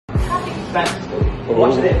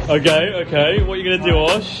Watch this. Okay. What are you gonna do,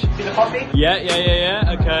 Arsh? See the coffee?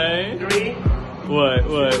 Yeah. Okay. 3.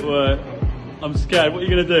 Wait. I'm scared. What are you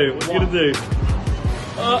gonna do? What are you gonna do?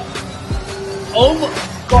 Oh my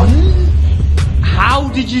god! How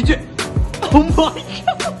did you do? Oh my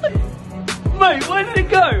god! Mate, where did it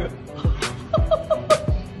go?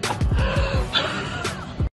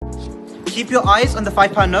 Keep your eyes on the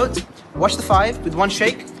 £5 note. Watch the 5 with one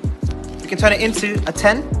shake. We can turn it into a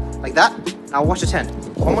 10, like that. Now watch the 10.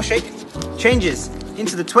 One more shake. Changes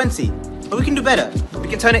into the 20. But we can do better. We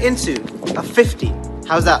can turn it into a 50.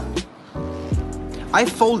 How's that? I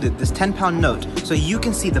folded this £10 note so you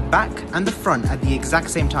can see the back and the front at the exact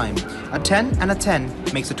same time. A 10 and a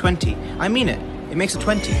 10 makes a 20. I mean it. It makes a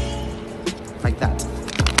 20. Like that.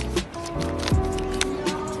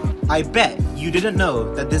 I bet you didn't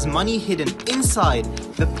know that there's money hidden inside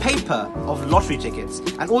the paper of lottery tickets.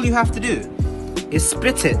 And all you have to do is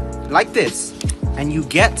split it like this and you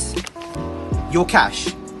get your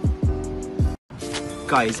cash.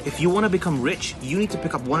 Guys, if you want to become rich, you need to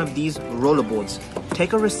pick up one of these rollerboards.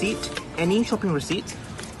 Take a receipt, any shopping receipt,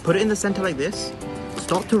 put it in the center like this,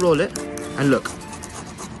 start to roll it, and look.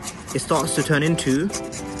 It starts to turn into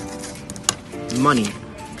money.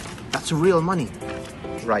 That's real money.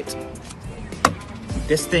 Right.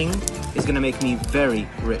 This thing is gonna make me very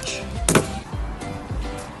rich.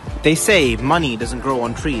 They say money doesn't grow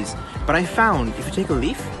on trees, but I found if you take a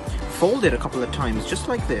leaf, fold it a couple of times, just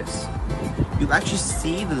like this, you'll actually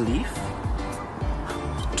see the leaf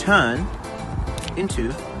turn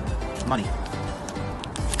into money.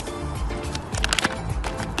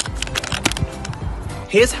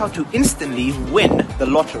 Here's how to instantly win the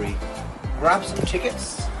lottery. Grab some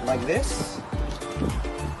tickets like this.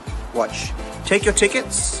 Watch. Take your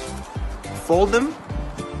tickets, fold them,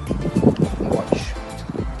 and watch.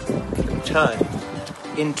 Them turn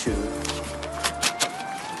into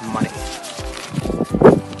money.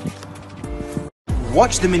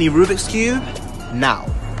 Watch the mini Rubik's Cube now.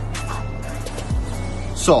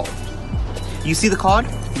 Solved. You see the card?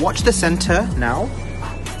 Watch the center now.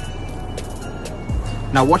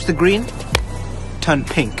 Now watch the green turn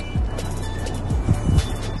pink.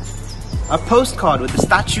 A postcard with the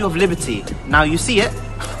Statue of Liberty. Now you see it,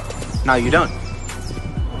 now you don't.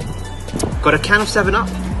 Got a can of 7-Up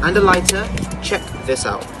and a lighter. Check this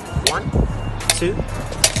out. 1, 2,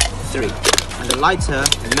 3. And the lighter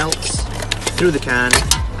melts through the can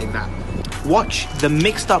like that. Watch the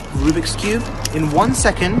mixed up Rubik's Cube in 1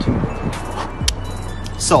 second.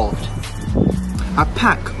 Solved. A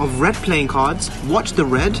pack of red playing cards. Watch the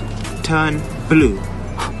red turn blue.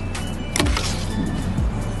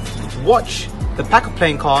 Watch the pack of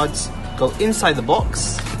playing cards go inside the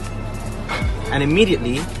box and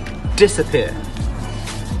immediately disappear.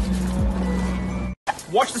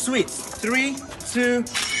 Watch the sweets. 3, 2,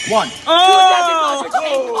 1. Oh!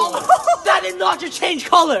 That did not just change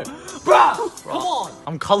color! Bruh! Come on!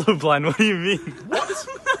 I'm colorblind, what do you mean? What?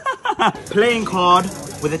 Playing card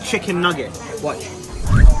with a chicken nugget. Watch.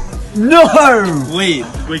 No! Wait,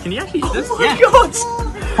 can you actually eat this? Oh my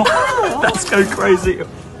god! That's so crazy.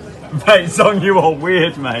 Mate, Song, you are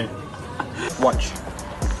weird, mate. Watch.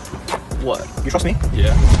 What? You trust me?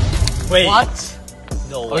 Yeah. Wait. What?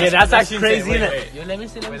 No. Okay, that's actually crazy, isn't it? Yo, let me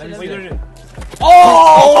see.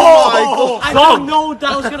 Oh my god! I didn't know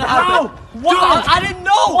that was gonna happen. Why? I didn't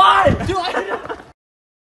know. Why? Dude, I didn't.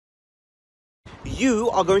 You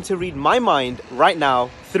are going to read my mind right now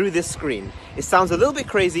through this screen. It sounds a little bit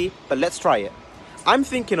crazy, but let's try it. I'm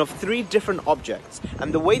thinking of 3 different objects,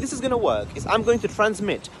 and the way this is going to work is I'm going to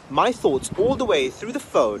transmit my thoughts all the way through the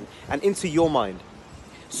phone and into your mind.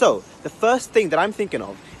 So, the first thing that I'm thinking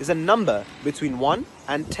of is a number between 1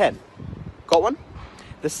 and 10. Got one?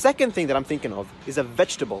 The second thing that I'm thinking of is a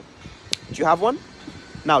vegetable. Do you have one?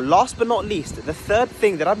 Now, last but not least, the third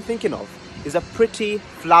thing that I'm thinking of is a pretty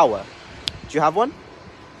flower. Do you have one?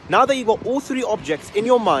 Now that you've got all 3 objects in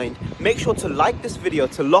your mind, make sure to like this video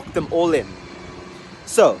to lock them all in.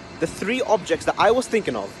 So, the 3 objects that I was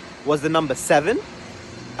thinking of was the number 7,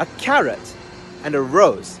 a carrot, and a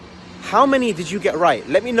rose. How many did you get right?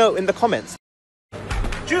 Let me know in the comments.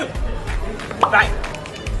 Jude! Bang!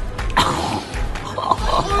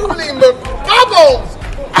 Holy McBubbles!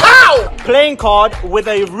 Ow! Playing card with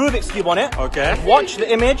a Rubik's Cube on it. Okay. Watch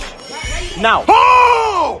the image. Now.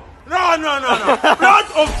 Oh! No, no, no, no. God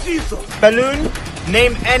of Jesus. Balloon,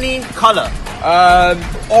 name any color.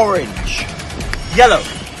 Orange. Yellow.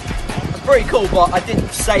 That's pretty cool, but I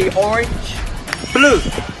didn't say orange. Blue.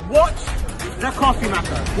 Watch the coffee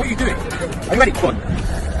maker. What are you doing? Are you ready? Come on.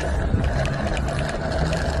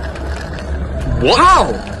 What?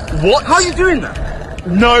 How? What? How are you doing that?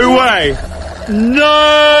 No way!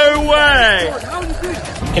 No way!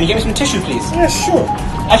 Can you give me some tissue, please? Yeah, sure.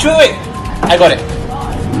 Actually, wait. I got it.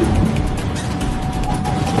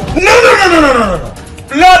 No!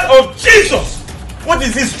 Blood of Jesus! What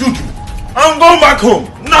is this juju? I'm going back home.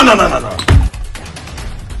 No.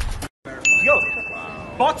 Yo,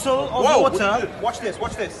 bottle of Whoa, water. Watch this.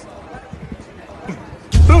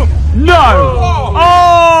 No!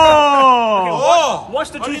 Oh!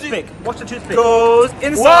 Watch the toothpick. Goes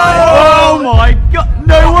inside. Oh my god!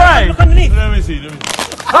 No way! Look underneath. Let me see.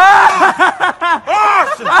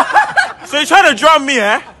 So you're trying to drown me,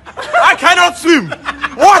 eh? I cannot swim.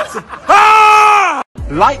 What? Ah!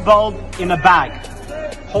 Light bulb in a bag.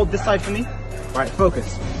 Hold this side for me. Right,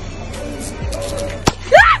 focus.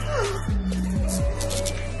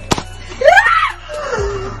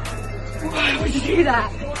 Why would you do that?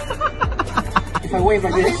 If I wave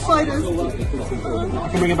like this, I can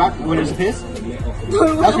bring it back when it disappears.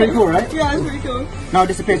 That's pretty cool, right? Yeah, it's pretty cool. Now it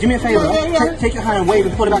disappears. Do me a favor. Yeah. Take your hand and wave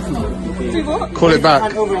and pull it back to me. Do what? Call it back.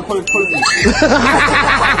 Hand over and pull it back.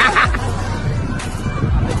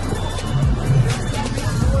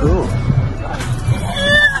 Oh,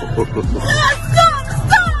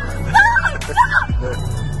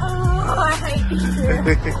 I hate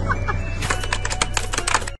you.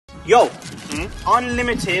 Yo,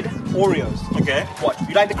 unlimited Oreos. Okay. Watch.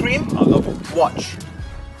 You like the cream? I love it. Watch.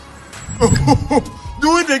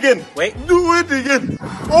 Do it again. Wait. Do it again.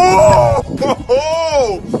 Oh!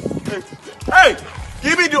 Hey,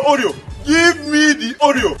 give me the Oreo. Give me the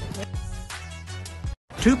Oreo.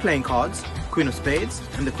 2 playing cards, Queen of Spades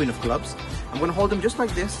and the Queen of Clubs. I'm going to hold them just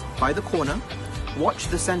like this by the corner. Watch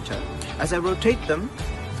the center. As I rotate them,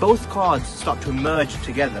 both cards start to merge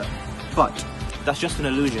together, but that's just an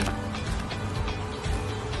illusion.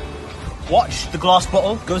 Watch, the glass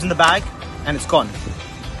bottle goes in the bag and it's gone.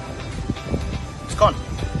 It's gone.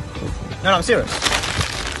 No, I'm serious.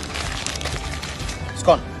 It's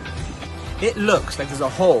gone. It looks like there's a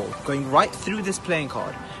hole going right through this playing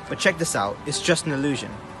card, but check this out, it's just an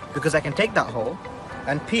illusion, because I can take that hole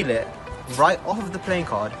and peel it right off of the playing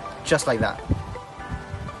card, just like that.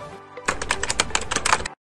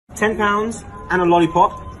 £10 and a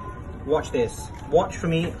lollipop. Watch this. Watch for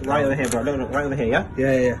me right over here, bro. Look, right over here, yeah?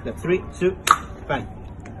 Yeah. Look, 3, 2, bang.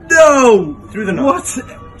 No! Through the nose.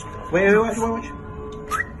 What? Wait, watch.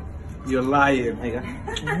 You're lying. There you go.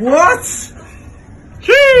 What?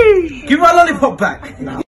 Jeez. Give my lollipop back.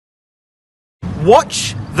 No.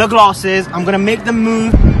 Watch the glasses. I'm gonna make them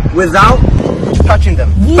move without touching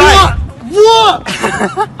them. What? Bang. What?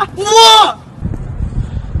 What?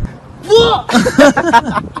 What?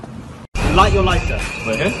 Light your lighter.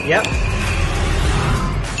 Okay. Yep.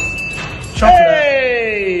 Chocolate.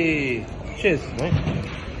 Hey! Cheers, mate.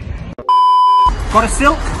 Got a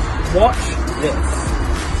silk? Watch this.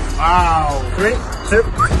 Wow. 3, 2.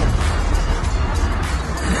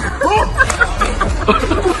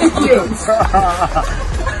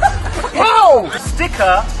 Wow!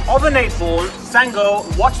 Sticker of an 8 ball. Sango,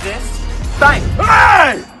 watch this. Bang!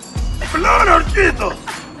 Hey! Blood of Jesus!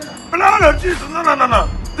 Blood of Jesus! No.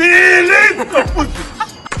 Delete the pussy!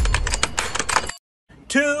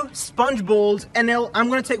 2 sponge balls. NL, I'm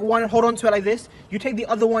gonna take one and hold on to it like this. You take the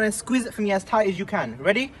other one and squeeze it for me as tight as you can.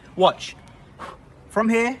 Ready? Watch. From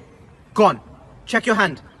here, gone. Check your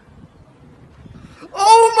hand.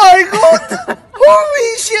 Oh my god!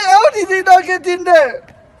 Holy shit, how did it not get in there?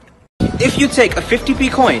 If you take a 50p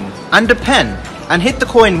coin and a pen and hit the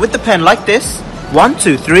coin with the pen like this, 1,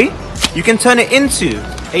 2, 3, you can turn it into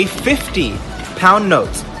a £50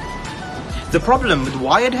 note. The problem with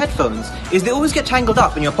wired headphones is they always get tangled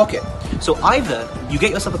up in your pocket. So either you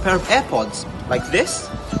get yourself a pair of AirPods like this,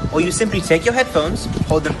 or you simply take your headphones,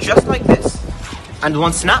 hold them just like this, and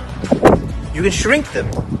one snap, you can shrink them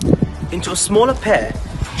into a smaller pair,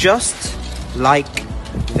 just like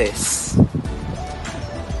this.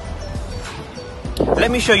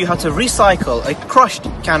 Let me show you how to recycle a crushed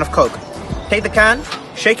can of Coke. Take the can,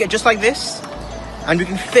 shake it just like this, and we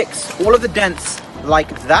can fix all of the dents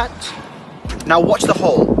like that. Now watch the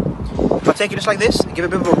hole. If I take it just like this, give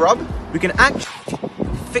it a bit of a rub, we can actually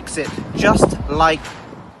fix it just like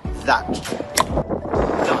that.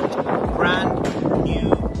 Done. Brand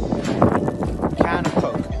new can of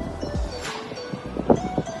Coke.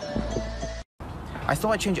 I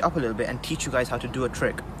thought I'd change it up a little bit and teach you guys how to do a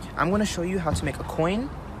trick. I'm going to show you how to make a coin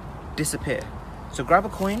disappear. So grab a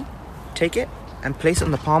coin, take it, and place it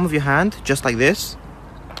on the palm of your hand, just like this.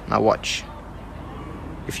 Now watch.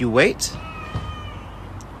 If you wait,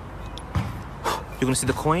 you're going to see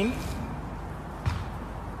the coin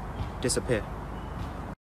disappear.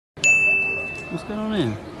 What's going on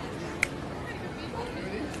here?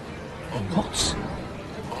 What?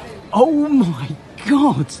 Oh my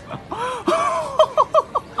god!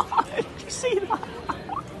 Did you see that?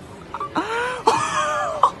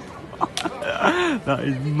 That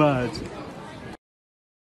is mad.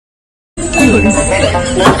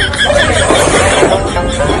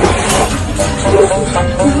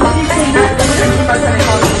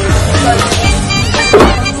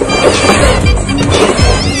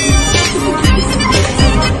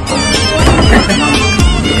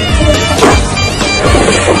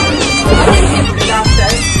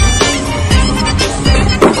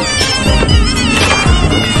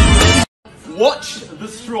 Watch the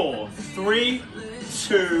straw. 3,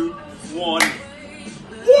 2, 1.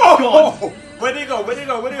 Whoa! God. Where'd it go? Where'd it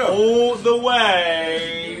go? Where'd it go? All the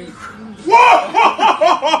way. Whoa!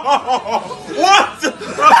 What?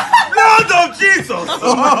 Lord of Jesus!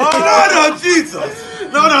 Lord of Jesus!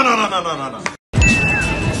 No.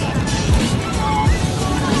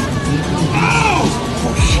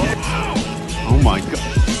 Oh my god.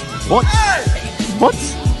 What? Hey! What?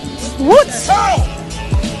 What? Help!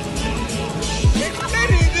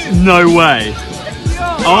 No way.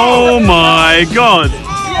 Oh my god.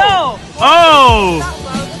 Oh!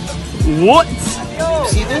 What?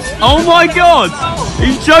 See this? Oh my god! Are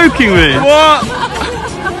you joking me? What?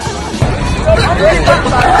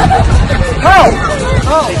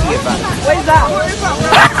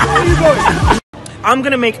 I'm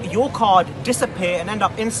gonna make your card disappear and end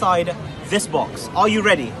up inside this box. Are you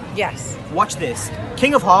ready? Yes. Watch this.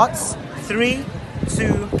 King of Hearts. 3,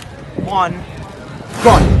 2, 1.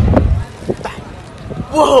 Gone.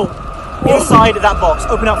 Whoa! Inside that box.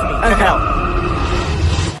 Open up for me. Check it out.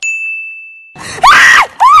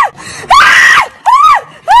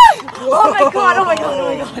 Oh my god, oh my god, oh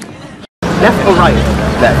my god. Left or right?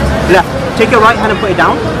 Left. Left. Take your right hand and put it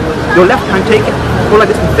down. Your left hand, take it. Go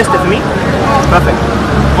like this and fist it for me. Perfect.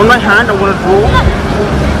 On my hand, I want to draw.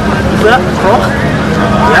 That cross.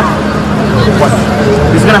 Left. What?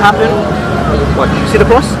 This is gonna happen. What? You see the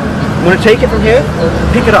cross? I'm gonna take it from here.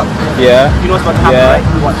 Pick it up. Yeah. You know what's about to happen, right?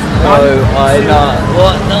 What? Oh, I know.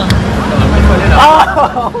 What? No.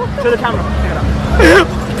 Oh! To the camera. Pick it up.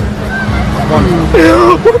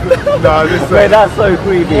 Wait, that's so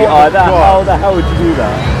creepy. How the hell would you do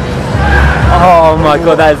that? Oh my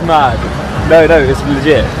god, that is mad. No, it's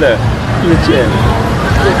legit. Look, legit.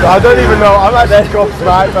 I don't even know. I'm actually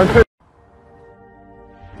gobsmacked.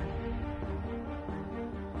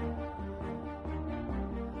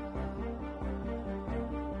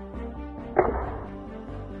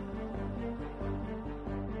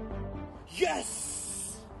 Yes!